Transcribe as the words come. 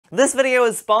This video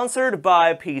is sponsored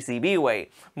by PCBWay.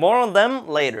 More on them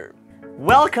later.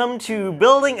 Welcome to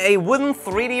Building a Wooden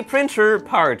 3D Printer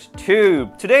Part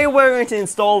 2. Today we're going to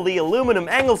install the aluminum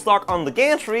angle stock on the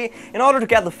gantry in order to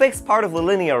get the fixed part of the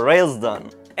linear rails done.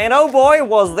 And oh boy,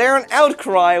 was there an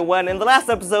outcry when in the last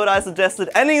episode I suggested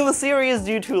ending the series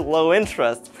due to low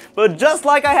interest. But just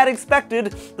like I had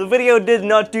expected, the video did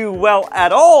not do well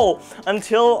at all,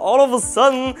 until all of a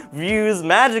sudden views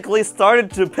magically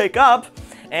started to pick up.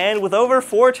 And with over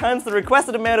 4 times the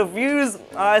requested amount of views,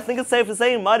 I think it's safe to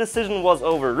say my decision was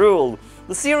overruled.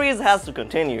 The series has to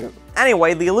continue.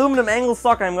 Anyway, the aluminum angle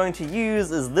stock I'm going to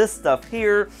use is this stuff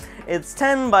here. It's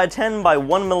 10 by 10 by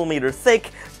 1mm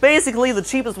thick, basically the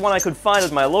cheapest one I could find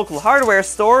at my local hardware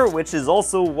store, which is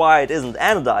also why it isn't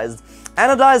anodized.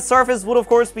 Anodized surface would of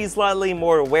course be slightly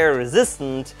more wear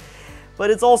resistant, but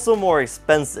it's also more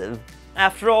expensive.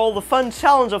 After all, the fun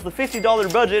challenge of the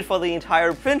 $50 budget for the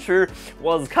entire printer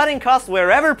was cutting costs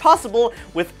wherever possible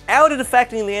without it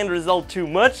affecting the end result too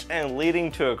much and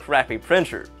leading to a crappy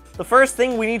printer. The first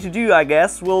thing we need to do, I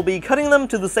guess, will be cutting them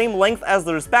to the same length as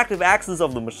the respective axes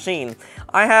of the machine.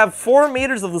 I have 4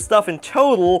 meters of the stuff in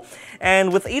total,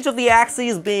 and with each of the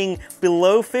axes being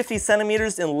below 50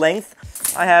 centimeters in length,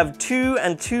 I have 2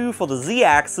 and 2 for the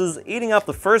z-axis, eating up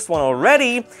the first one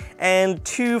already, and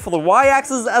 2 for the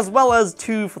y-axis as well as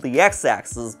 2 for the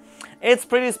x-axis. It's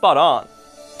pretty spot on.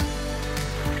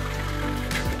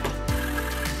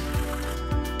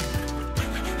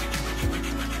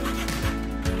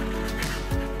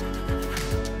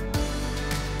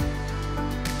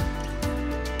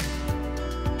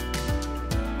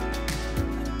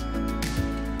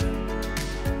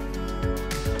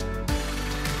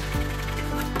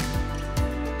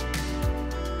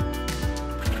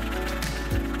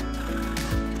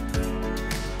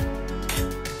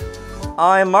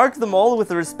 I marked them all with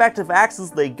the respective axes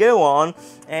they go on,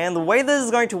 and the way this is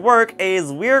going to work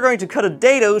is we're going to cut a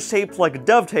dado shaped like a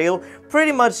dovetail,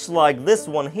 pretty much like this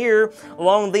one here,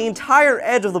 along the entire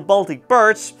edge of the Baltic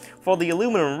birch for the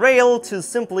aluminum rail to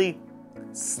simply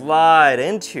slide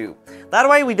into. That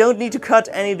way we don't need to cut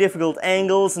any difficult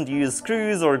angles and use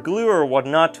screws or glue or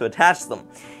whatnot to attach them.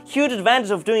 Huge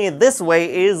advantage of doing it this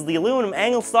way is the aluminum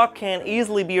angle stock can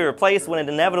easily be replaced when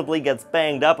it inevitably gets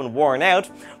banged up and worn out,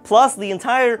 plus the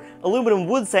entire aluminum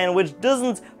wood sandwich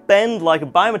doesn't bend like a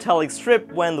bimetallic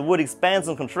strip when the wood expands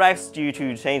and contracts due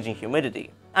to changing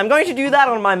humidity. I'm going to do that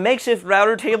on my makeshift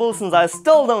router table since I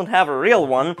still don't have a real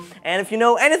one, and if you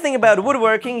know anything about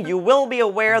woodworking, you will be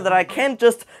aware that I can't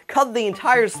just cut the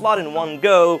entire slot in one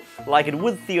go, like it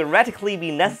would theoretically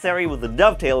be necessary with the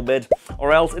dovetail bit,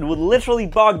 or else it would literally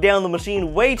bog down the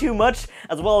machine way too much,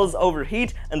 as well as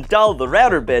overheat and dull the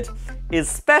router bit,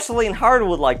 especially in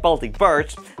hardwood like Baltic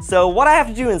birch. So what I have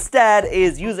to do instead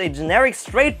is use a generic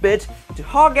straight bit to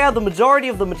hog out the majority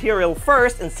of the material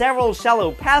first in several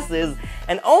shallow passes,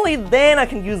 and only then I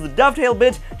can use the dovetail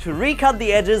bit to recut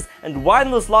the edges and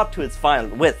widen the slot to its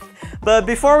final width. But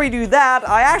before we do that,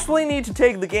 I actually need to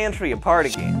take the gantry apart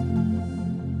again.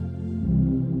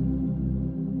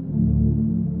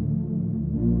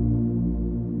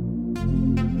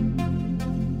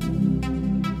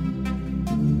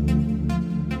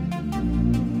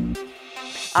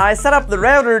 I set up the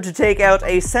router to take out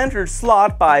a centered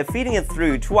slot by feeding it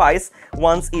through twice,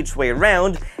 once each way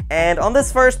around, and on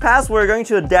this first pass we're going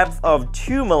to a depth of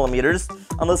 2 millimeters.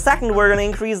 On the second we're going to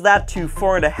increase that to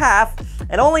 4.5,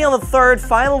 and only on the third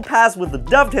final pass with the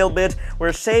dovetail bit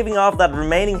we're shaving off that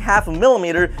remaining 0.5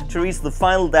 millimeter to reach the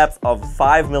final depth of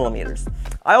 5 millimeters.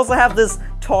 I also have this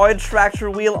toy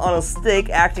tractor wheel on a stick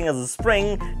acting as a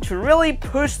spring to really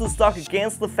push the stock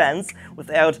against the fence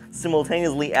without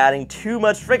simultaneously adding too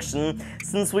much friction,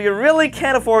 since we really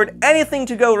can't afford anything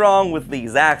to go wrong with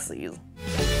these axes.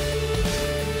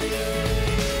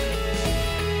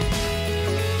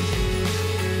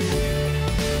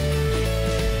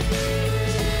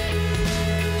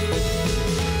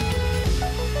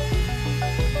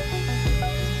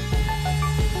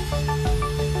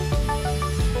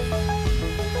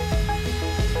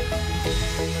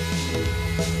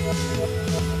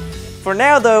 For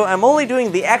now though, I'm only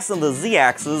doing the X and the Z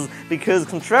axis because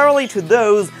contrarily to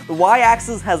those, the Y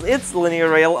axis has its linear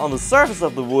rail on the surface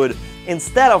of the wood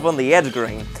instead of on the edge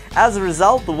grain. As a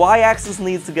result, the Y axis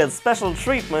needs to get special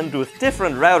treatment with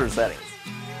different router settings.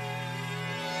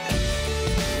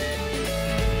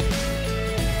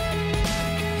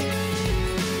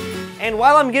 And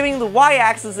while I'm giving the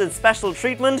Y-axis its special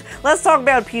treatment, let's talk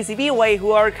about PCBWay,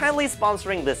 who are kindly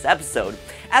sponsoring this episode.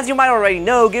 As you might already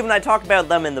know, given I talked about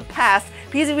them in the past,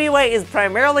 PCBWay is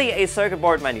primarily a circuit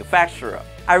board manufacturer.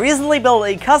 I recently built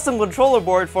a custom controller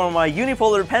board for my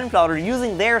unipolar pen plotter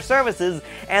using their services,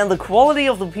 and the quality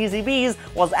of the PCBs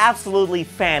was absolutely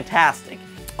fantastic.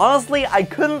 Honestly, I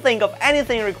couldn't think of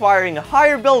anything requiring a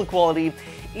higher build quality.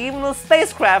 Even a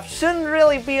spacecraft shouldn't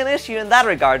really be an issue in that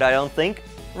regard, I don't think.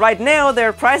 Right now,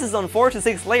 their prices on 4 to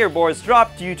 6 layer boards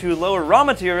dropped due to lower raw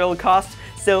material costs,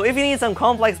 so if you need some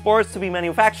complex boards to be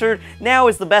manufactured, now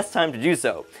is the best time to do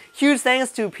so. Huge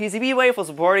thanks to PCBWay for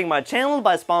supporting my channel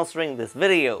by sponsoring this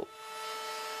video.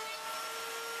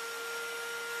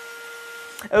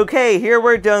 Okay, here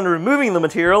we're done removing the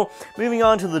material. Moving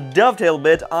on to the dovetail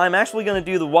bit, I'm actually going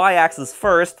to do the y-axis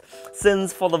first,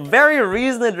 since for the very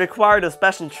reason it required a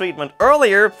special treatment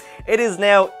earlier, it is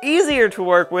now easier to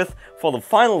work with for the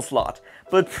final slot.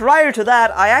 But prior to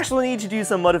that, I actually need to do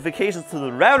some modifications to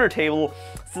the router table,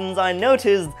 since I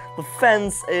noticed the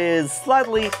fence is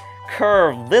slightly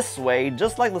curved this way,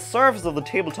 just like the surface of the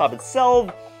tabletop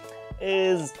itself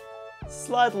is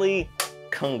slightly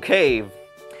concave.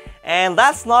 And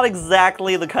that's not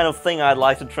exactly the kind of thing I'd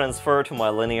like to transfer to my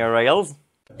linear rails.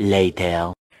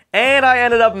 Later. And I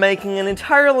ended up making an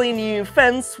entirely new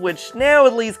fence, which now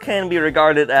at least can be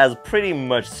regarded as pretty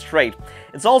much straight.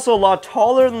 It's also a lot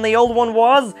taller than the old one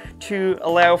was, to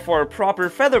allow for a proper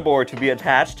featherboard to be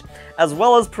attached, as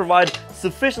well as provide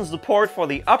sufficient support for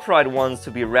the upright ones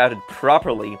to be routed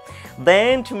properly.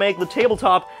 Then, to make the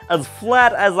tabletop as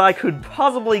flat as I could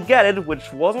possibly get it,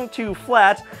 which wasn't too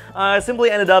flat, I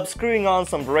simply ended up screwing on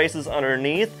some braces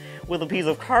underneath, with a piece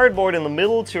of cardboard in the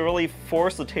middle to really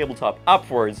force the tabletop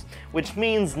upwards, which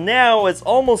means now it's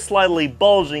almost slightly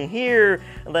bulging here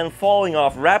and then falling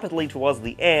off rapidly towards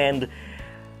the end.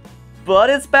 But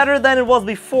it's better than it was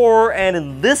before, and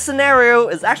in this scenario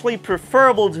it's actually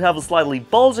preferable to have a slightly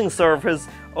bulging surface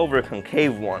over a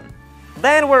concave one.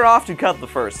 Then we're off to cut the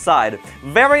first side.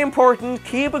 Very important,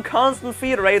 keep a constant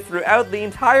feed rate throughout the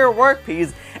entire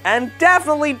workpiece, and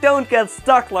definitely don't get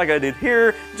stuck like I did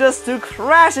here, just to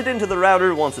crash it into the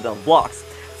router once it unblocks.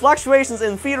 Fluctuations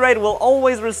in feed rate will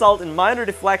always result in minor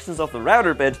deflections of the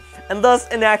router bit, and thus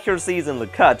inaccuracies in the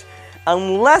cut.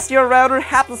 Unless your router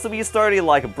happens to be sturdy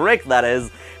like a brick, that is,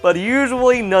 but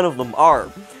usually none of them are.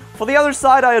 For the other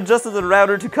side, I adjusted the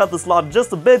router to cut the slot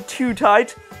just a bit too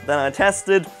tight, then I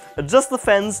tested, adjust the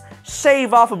fence,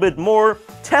 shave off a bit more,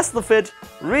 test the fit,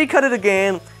 recut it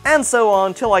again, and so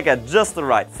on till I get just the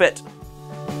right fit.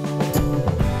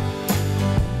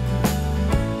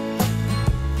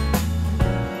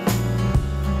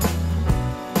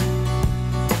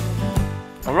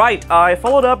 Alright, I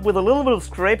followed up with a little bit of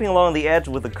scraping along the edge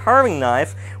with a carving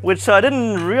knife, which I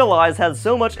didn't realize had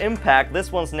so much impact.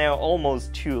 This one's now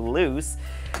almost too loose,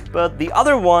 but the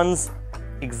other one's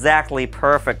exactly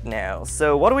perfect now.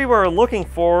 So what we were looking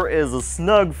for is a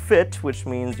snug fit, which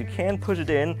means you can push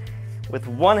it in with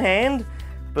one hand,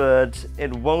 but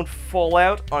it won't fall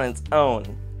out on its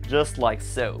own, just like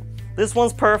so. This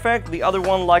one's perfect. The other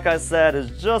one, like I said, is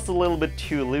just a little bit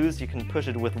too loose. You can push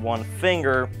it with one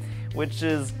finger, which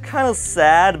is kind of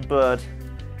sad, but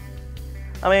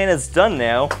I mean, it's done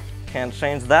now. Can't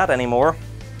change that anymore.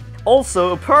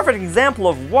 Also, a perfect example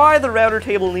of why the router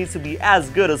table needs to be as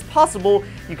good as possible,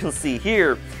 you can see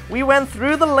here. We went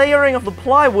through the layering of the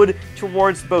plywood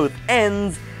towards both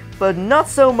ends, but not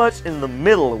so much in the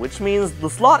middle, which means the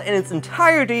slot in its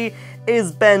entirety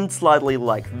is bent slightly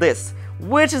like this,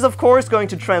 which is of course going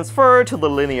to transfer to the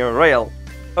linear rail.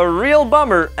 A real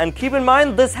bummer, and keep in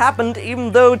mind this happened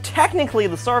even though technically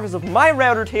the surface of my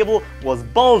router table was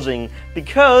bulging,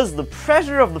 because the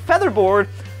pressure of the featherboard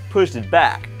pushed it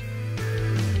back.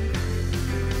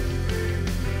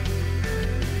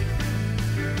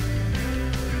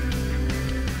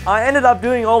 I ended up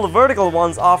doing all the vertical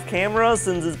ones off camera,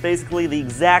 since it's basically the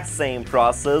exact same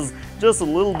process, just a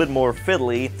little bit more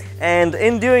fiddly, and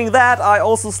in doing that I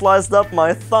also sliced up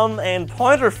my thumb and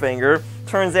pointer finger.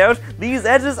 Turns out these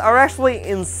edges are actually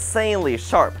insanely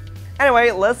sharp.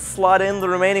 Anyway, let's slot in the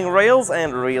remaining rails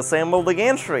and reassemble the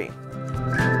gantry.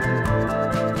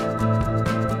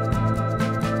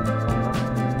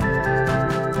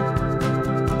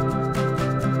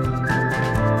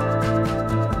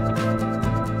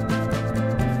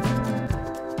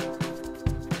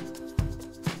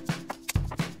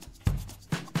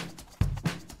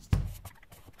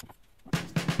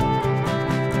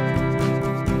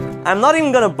 I'm not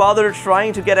even gonna bother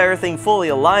trying to get everything fully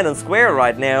aligned and square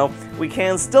right now. We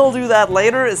can still do that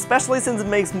later, especially since it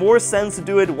makes more sense to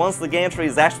do it once the gantry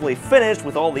is actually finished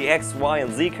with all the X, Y,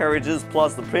 and Z carriages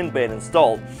plus the print bed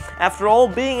installed. After all,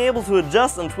 being able to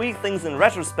adjust and tweak things in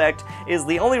retrospect is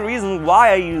the only reason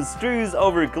why I use screws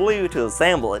over glue to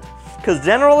assemble it. cause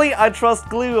generally I trust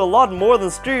glue a lot more than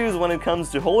screws when it comes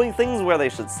to holding things where they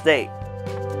should stay.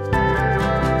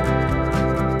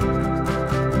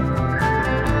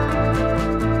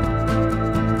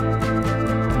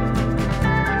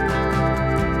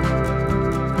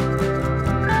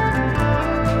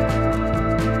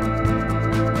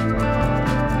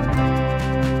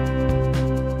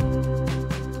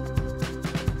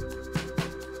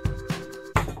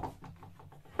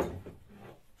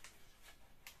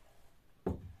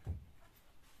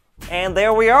 And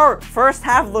there we are! First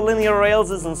half of the linear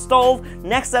rails is installed.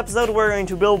 Next episode we're going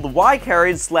to build the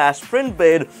Y-carriage/print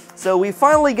bed, so we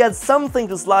finally get something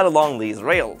to slide along these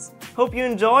rails. Hope you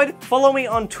enjoyed. Follow me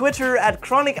on Twitter at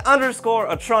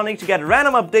chronic_atronic to get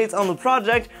random updates on the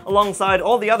project alongside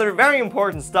all the other very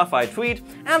important stuff I tweet,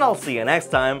 and I'll see you next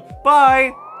time.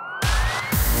 Bye!